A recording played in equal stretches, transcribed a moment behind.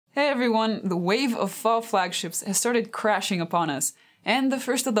Hey everyone, the wave of fall flagships has started crashing upon us, and the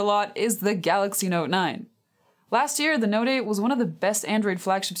first of the lot is the Galaxy Note 9. Last year, the Note 8 was one of the best Android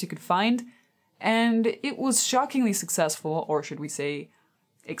flagships you could find, and it was shockingly successful, or should we say,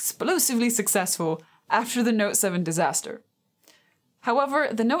 explosively successful, after the Note 7 disaster. However,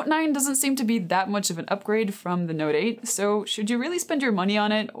 the Note 9 doesn't seem to be that much of an upgrade from the Note 8, so should you really spend your money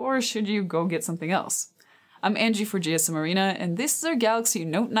on it, or should you go get something else? I'm Angie for GSM Arena, and this is our Galaxy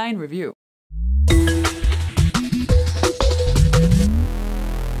Note 9 review.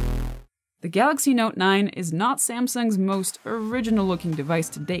 The Galaxy Note 9 is not Samsung's most original-looking device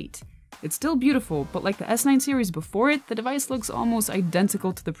to date. It's still beautiful, but like the S9 series before it, the device looks almost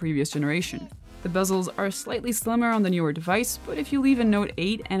identical to the previous generation. The bezels are slightly slimmer on the newer device, but if you leave a Note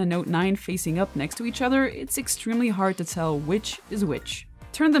 8 and a Note 9 facing up next to each other, it's extremely hard to tell which is which.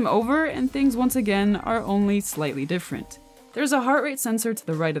 Turn them over and things once again are only slightly different. There's a heart rate sensor to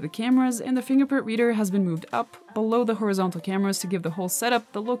the right of the cameras, and the fingerprint reader has been moved up below the horizontal cameras to give the whole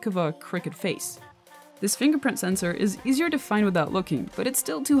setup the look of a crooked face. This fingerprint sensor is easier to find without looking, but it's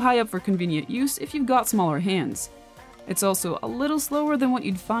still too high up for convenient use if you've got smaller hands. It's also a little slower than what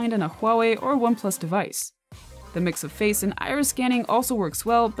you'd find in a Huawei or OnePlus device. The mix of face and iris scanning also works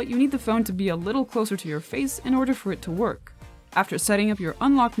well, but you need the phone to be a little closer to your face in order for it to work. After setting up your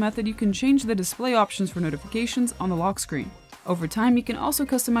unlock method, you can change the display options for notifications on the lock screen. Over time, you can also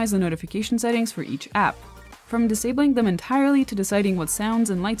customize the notification settings for each app, from disabling them entirely to deciding what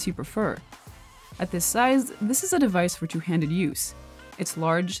sounds and lights you prefer. At this size, this is a device for two-handed use. It's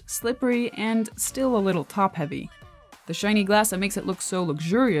large, slippery, and still a little top-heavy. The shiny glass that makes it look so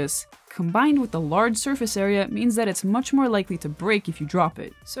luxurious, combined with the large surface area, means that it's much more likely to break if you drop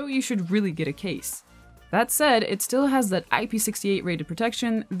it, so you should really get a case. That said, it still has that IP68 rated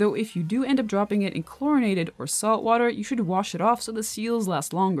protection, though if you do end up dropping it in chlorinated or salt water, you should wash it off so the seals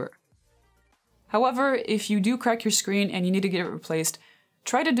last longer. However, if you do crack your screen and you need to get it replaced,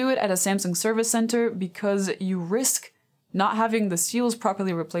 try to do it at a Samsung service center because you risk not having the seals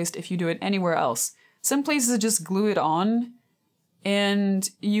properly replaced if you do it anywhere else. Some places just glue it on, and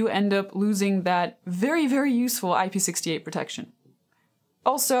you end up losing that very, very useful IP68 protection.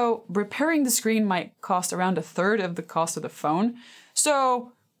 Also, repairing the screen might cost around a third of the cost of the phone,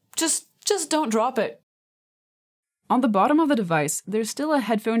 so just don't drop it. On the bottom of the device, there's still a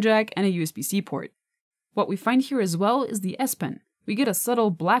headphone jack and a USB-C port. What we find here as well is the S Pen. We get a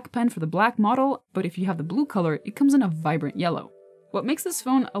subtle black pen for the black model, but if you have the blue color, it comes in a vibrant yellow. What makes this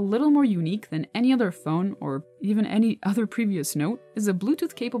phone a little more unique than any other phone, or even any other previous Note, is a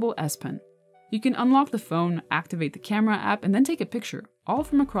Bluetooth-capable S Pen. You can unlock the phone, activate the camera app, and then take a picture, all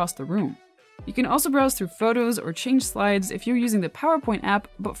from across the room. You can also browse through photos or change slides if you're using the PowerPoint app,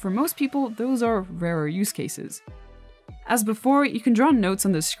 but for most people, those are rarer use cases. As before, you can draw notes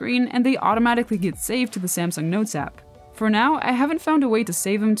on the screen and they automatically get saved to the Samsung Notes app. For now, I haven't found a way to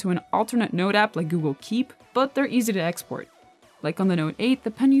save them to an alternate note app like Google Keep, but they're easy to export. Like on the Note 8,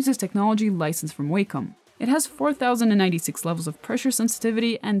 the pen uses technology licensed from Wacom. It has 4,096 levels of pressure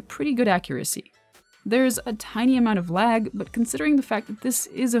sensitivity and pretty good accuracy. There's a tiny amount of lag, but considering the fact that this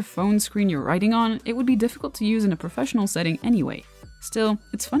is a phone screen you're writing on, it would be difficult to use in a professional setting anyway. Still,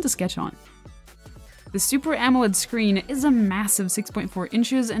 it's fun to sketch on. The Super AMOLED screen is a massive 6.4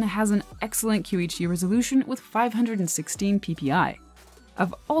 inches and it has an excellent QHD resolution with 516 ppi.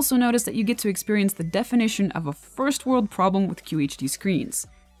 I've also noticed that you get to experience the definition of a first-world problem with QHD screens.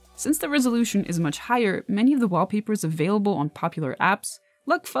 Since the resolution is much higher, many of the wallpapers available on popular apps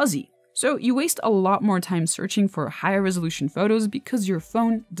look fuzzy, so you waste a lot more time searching for higher resolution photos because your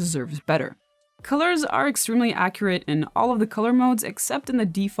phone deserves better. Colors are extremely accurate in all of the color modes except in the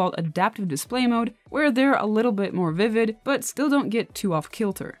default adaptive display mode, where they're a little bit more vivid, but still don't get too off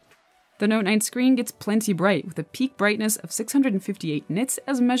kilter. The Note 9 screen gets plenty bright with a peak brightness of 658 nits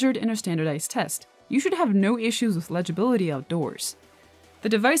as measured in a standardized test. You should have no issues with legibility outdoors. The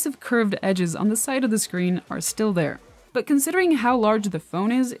divisive curved edges on the side of the screen are still there, but considering how large the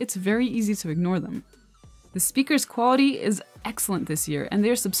phone is, it's very easy to ignore them. The speaker's quality is excellent this year, and they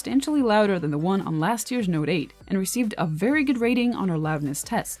are substantially louder than the one on last year's Note 8, and received a very good rating on our loudness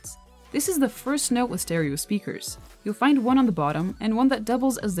tests. This is the first Note with stereo speakers. You'll find one on the bottom, and one that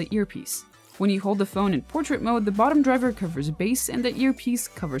doubles as the earpiece. When you hold the phone in portrait mode, the bottom driver covers bass and the earpiece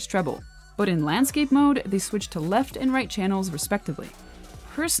covers treble. But in landscape mode, they switch to left and right channels respectively.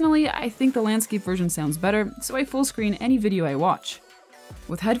 Personally, I think the landscape version sounds better, so I full screen any video I watch.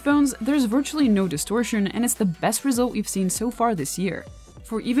 With headphones, there's virtually no distortion, and it's the best result we've seen so far this year.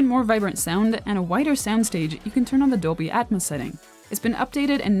 For even more vibrant sound and a wider soundstage, you can turn on the Dolby Atmos setting. It's been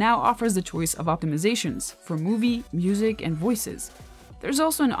updated and now offers the choice of optimizations for movie, music, and voices. There's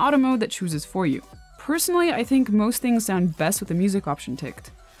also an auto mode that chooses for you. Personally, I think most things sound best with the music option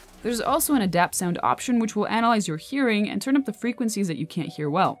ticked. There's also an adapt sound option which will analyze your hearing and turn up the frequencies that you can't hear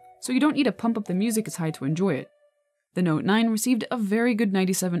well, so you don't need to pump up the music as high to enjoy it. The Note 9 received a very good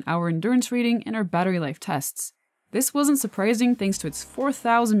 97-hour endurance rating in our battery life tests. This wasn't surprising thanks to its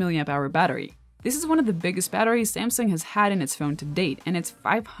 4000 mAh battery. This is one of the biggest batteries Samsung has had in its phone to date, and it's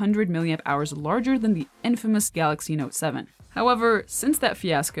 500 mAh larger than the infamous Galaxy Note 7. However, since that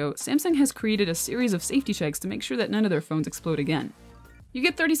fiasco, Samsung has created a series of safety checks to make sure that none of their phones explode again. You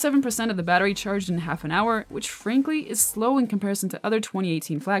get 37% of the battery charged in half an hour, which frankly is slow in comparison to other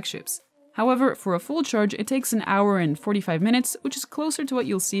 2018 flagships. However, for a full charge, it takes an hour and 45 minutes, which is closer to what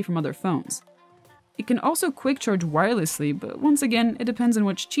you'll see from other phones. It can also quick charge wirelessly, but once again, it depends on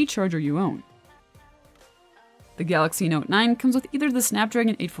which Qi charger you own. The Galaxy Note 9 comes with either the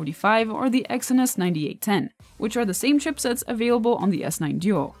Snapdragon 845 or the Exynos 9810, which are the same chipsets available on the S9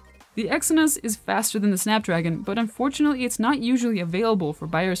 Duo. The Exynos is faster than the Snapdragon, but unfortunately it's not usually available for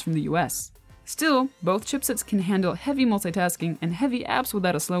buyers from the US. Still, both chipsets can handle heavy multitasking and heavy apps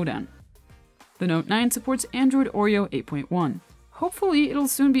without a slowdown. The Note 9 supports Android Oreo 8.1. Hopefully it'll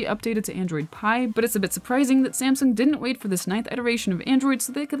soon be updated to Android Pie, but it's a bit surprising that Samsung didn't wait for this 9th iteration of Android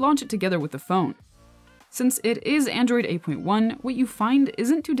so they could launch it together with the phone. Since it is Android 8.1, what you find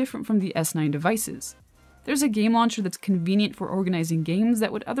isn't too different from the S9 devices. There's a game launcher that's convenient for organizing games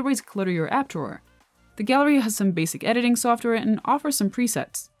that would otherwise clutter your app drawer. The gallery has some basic editing software and offers some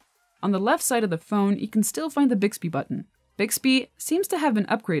presets. On the left side of the phone, you can still find the Bixby button. Bixby seems to have been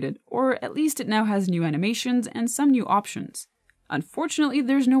upgraded, or at least it now has new animations and some new options. Unfortunately,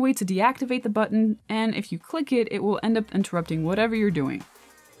 there's no way to deactivate the button, and if you click it, it will end up interrupting whatever you're doing.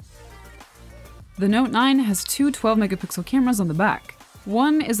 The Note 9 has two 12-megapixel cameras on the back.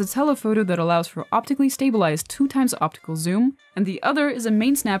 One is a telephoto that allows for optically stabilized 2x optical zoom, and the other is a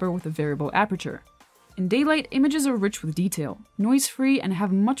main snapper with a variable aperture. In daylight, images are rich with detail, noise-free, and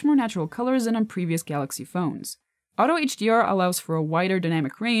have much more natural colors than on previous Galaxy phones. Auto HDR allows for a wider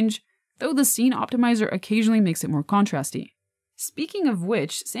dynamic range, though the Scene Optimizer occasionally makes it more contrasty. Speaking of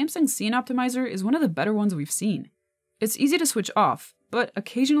which, Samsung's Scene Optimizer is one of the better ones we've seen. It's easy to switch off, but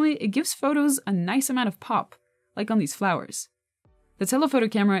occasionally it gives photos a nice amount of pop, like on these flowers. The telephoto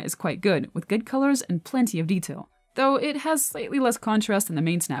camera is quite good, with good colors and plenty of detail, though it has slightly less contrast than the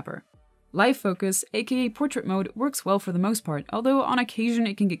main snapper. Live focus, aka portrait mode, works well for the most part, although on occasion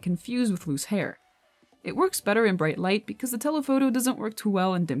it can get confused with loose hair. It works better in bright light because the telephoto doesn't work too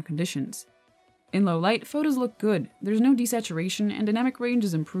well in dim conditions. In low light, photos look good, there's no desaturation, and dynamic range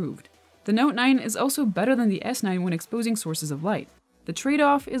is improved. The Note 9 is also better than the S9 when exposing sources of light. The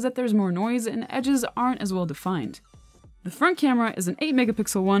trade-off is that there's more noise and edges aren't as well defined. The front camera is an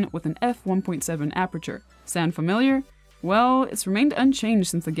 8-megapixel one with an f1.7 aperture. Sound familiar? Well, it's remained unchanged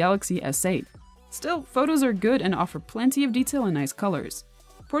since the Galaxy S8. Still, photos are good and offer plenty of detail and nice colors.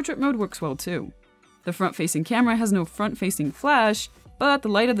 Portrait mode works well too. The front-facing camera has no front-facing flash, but the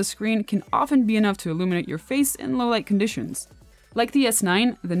light of the screen can often be enough to illuminate your face in low-light conditions. Like the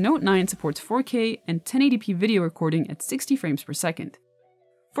S9, the Note 9 supports 4K and 1080p video recording at 60 frames per second.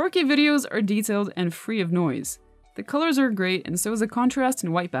 4K videos are detailed and free of noise. The colors are great, and so is the contrast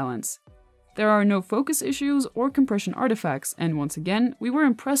and white balance. There are no focus issues or compression artifacts, and once again, we were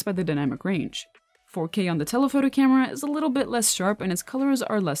impressed by the dynamic range. 4K on the telephoto camera is a little bit less sharp and its colors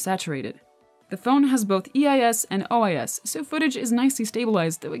are less saturated. The phone has both EIS and OIS, so footage is nicely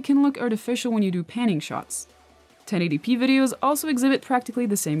stabilized, though it can look artificial when you do panning shots. 1080p videos also exhibit practically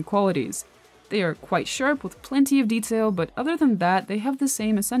the same qualities. They are quite sharp with plenty of detail, but other than that, they have the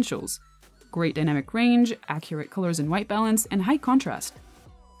same essentials. Great dynamic range, accurate colors and white balance, and high contrast.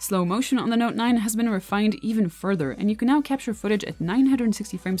 Slow motion on the Note 9 has been refined even further, and you can now capture footage at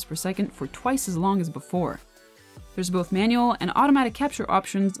 960 frames per second for twice as long as before. There's both manual and automatic capture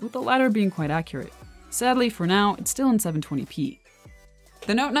options, with the latter being quite accurate. Sadly, for now, it's still in 720p.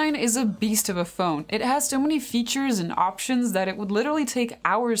 The Note 9 is a beast of a phone. It has so many features and options that it would literally take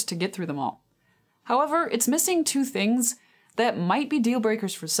hours to get through them all. However, it's missing two things that might be deal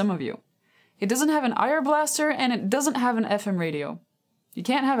breakers for some of you. It doesn't have an IR blaster and it doesn't have an FM radio. You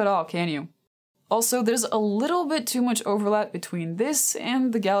can't have it all, can you? Also, there's a little bit too much overlap between this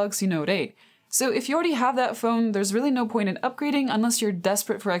and the Galaxy Note 8. So if you already have that phone, there's really no point in upgrading unless you're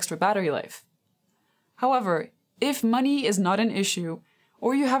desperate for extra battery life. However, if money is not an issue,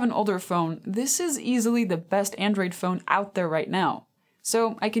 or you have an older phone, this is easily the best Android phone out there right now.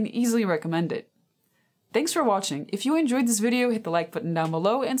 So I can easily recommend it. Thanks for watching. If you enjoyed this video, hit the like button down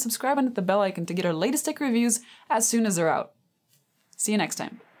below and subscribe and hit the bell icon to get our latest tech reviews as soon as they're out. See you next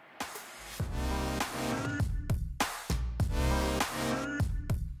time.